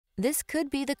This could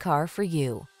be the car for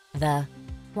you. The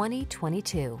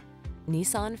 2022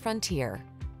 Nissan Frontier.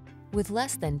 With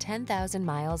less than 10,000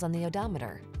 miles on the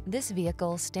odometer, this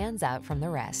vehicle stands out from the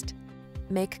rest.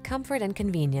 Make comfort and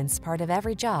convenience part of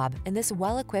every job in this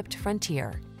well-equipped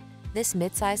Frontier. This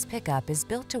midsize pickup is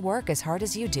built to work as hard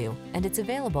as you do, and it's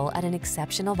available at an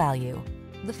exceptional value.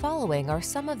 The following are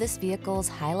some of this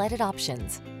vehicle's highlighted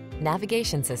options: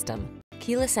 navigation system,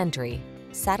 keyless entry,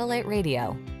 satellite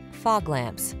radio, fog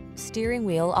lamps, steering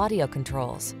wheel audio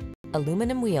controls,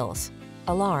 aluminum wheels,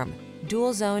 alarm,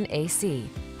 dual zone AC,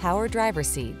 power driver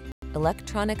seat,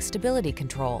 electronic stability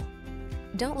control.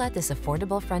 Don't let this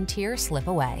affordable Frontier slip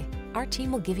away. Our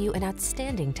team will give you an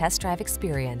outstanding test drive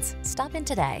experience. Stop in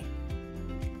today.